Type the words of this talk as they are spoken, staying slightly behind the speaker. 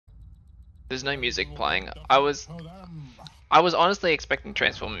There's no music playing. I was honestly expecting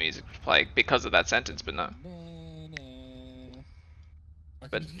Transformer music to play because of that sentence, but no.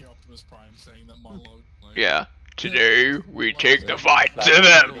 But Optimus Prime saying that monologue. Like, yeah. Today we take the fight to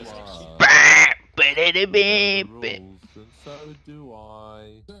them. So do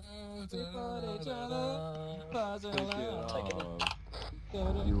I.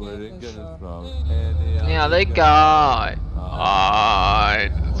 You wouldn't get it from any Yeah, they guy.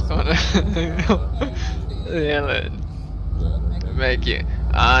 I just wanna yell it. Make you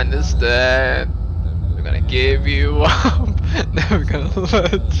understand. We're gonna give you up. Never gonna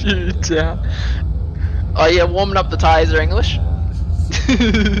let you down. Oh yeah, warming up the tires are English.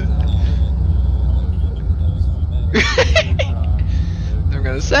 I'm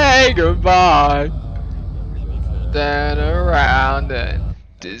gonna say goodbye. Turn around and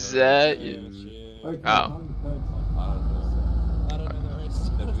desert you. Oh.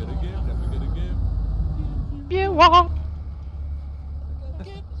 You won't. Have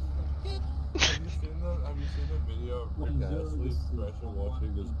you seen the video of Rick Astley's expression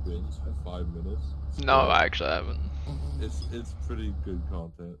watching this binge for 5 minutes? No, I actually haven't. It's pretty good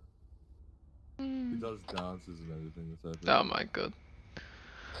content. He does dances and everything. Oh my god.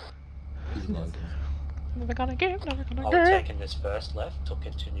 He's nice. Never gonna give, never gonna Are give. we taking this first left or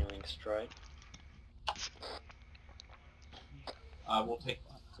continuing straight? We'll take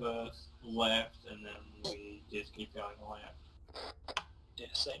first left and then we just keep going left.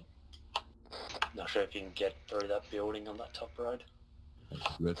 Yeah, same. Not sure if you can get through that building on that top road.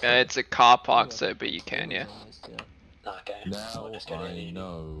 Yeah, it's a car park, so but you can, yeah. Okay. Now Let's go I in.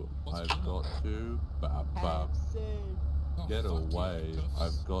 know I've got to get away.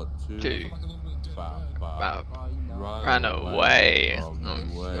 I've got to Run away.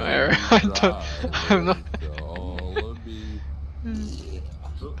 Where I don't. I'm not.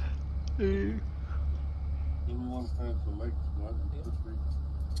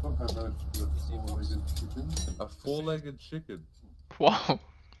 A four-legged chicken. Wow.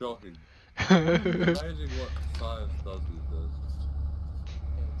 Shocking. Amazing what science does with this.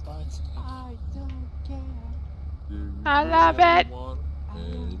 I don't care. I love it. Want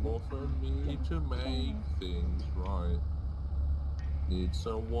any more from me to make things right? Need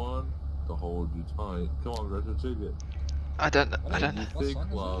someone to hold you tight. Come on, Greta, take it. I don't know. You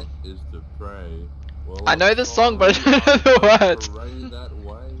think love is to pray? Well, I know the song, but I don't know the words. Pray that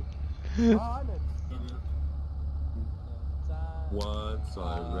way. Once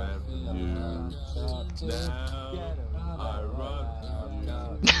I ran from you, now I run from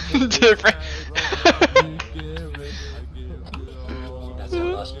you. Different. That's the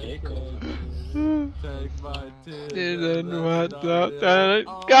last vehicle. Take my tears. Didn't want to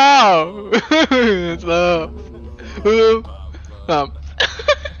go. It's love.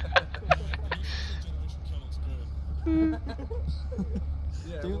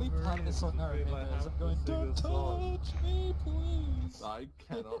 The only part of the song I remember is I'm going, don't touch me, please. I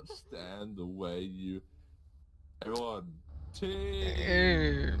cannot stand the way you. Everyone,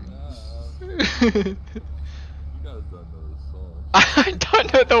 team. You guys don't know the song. I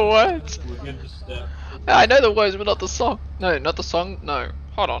don't know the words. We're good to step. I know the words, but not the song. No, not the song. No,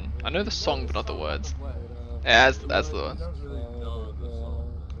 hold on. I know the song, but not the words. Yeah, that's the one. I don't really know the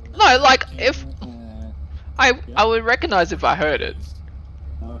song. No, like if I would recognize if I heard it.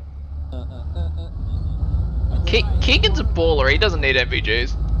 Keegan's a baller. He doesn't need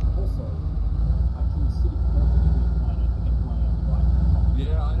MVGs.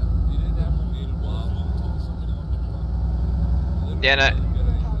 Yeah, you didn't have to need a while. Yeah, no.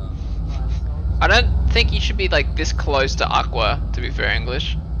 I don't think you should be like this close to Aqua, to be fair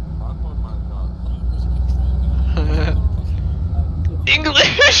English.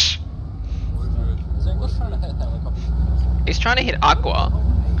 English! Is English trying to hit helicopter? He's trying to hit Aqua.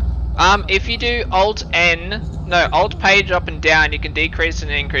 If you do Alt N, no, Alt page up and down, you can decrease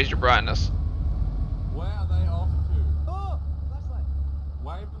and increase your brightness. Where are they off to? Oh! Flashlight!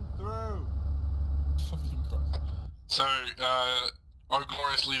 Wave them through. So, our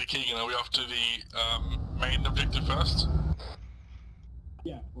glorious leader Keegan, are we off to the main objective first?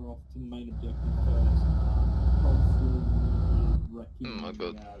 Yeah, we're off to the main objective first. Hopefully, Oh my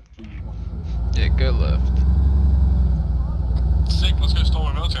god. the Yeah, go left. Sick, let's go storm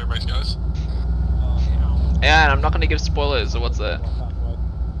a military base, guys. Yeah, and I'm not gonna give spoilers, so what's that?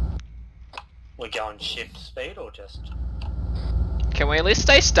 We're going shift speed or just... Can we at least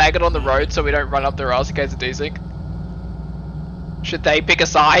stay staggered on the road so we don't run up their ass in case of desync? Should they pick a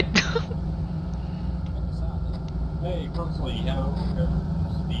side? Hey, Crossley, how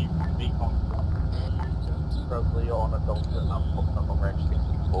Steve Beacon? Probably on a dolphin. I'm putting up on range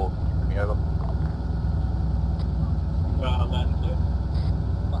 64. Give me over.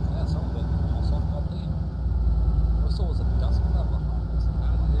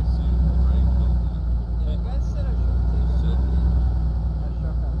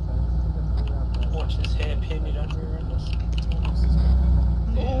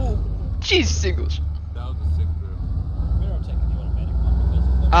 Jesus English. That was a sick drift. We're not taking the automatic one because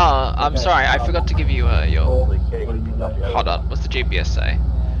of the... Oh, I'm sorry, I forgot to give you your... Hold on, what's the GPS say?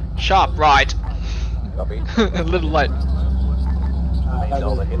 Sharp right. A little late.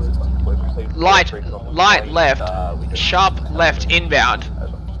 Light left. Sharp left inbound.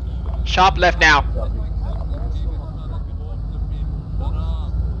 Sharp left now.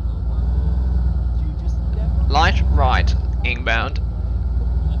 Light right inbound.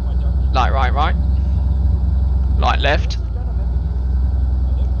 Light right. Light left.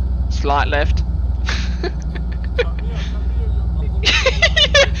 Slight left.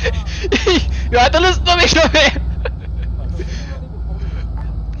 You have to listen to me,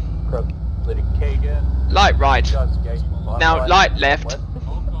 Light right. Now light left.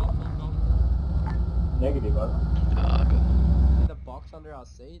 Negative, over. Oh, good. The box under our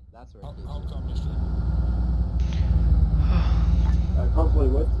seat, that's where it keeps Probably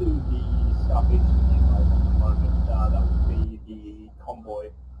west to the southeast of you guys at the moment. That would be the convoy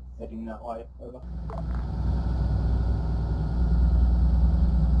heading that way. Over.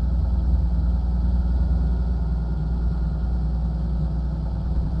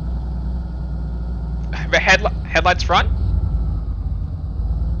 Headlights front.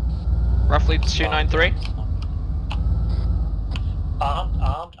 Roughly 293.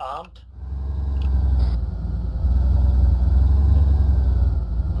 Armed.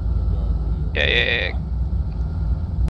 Yeah.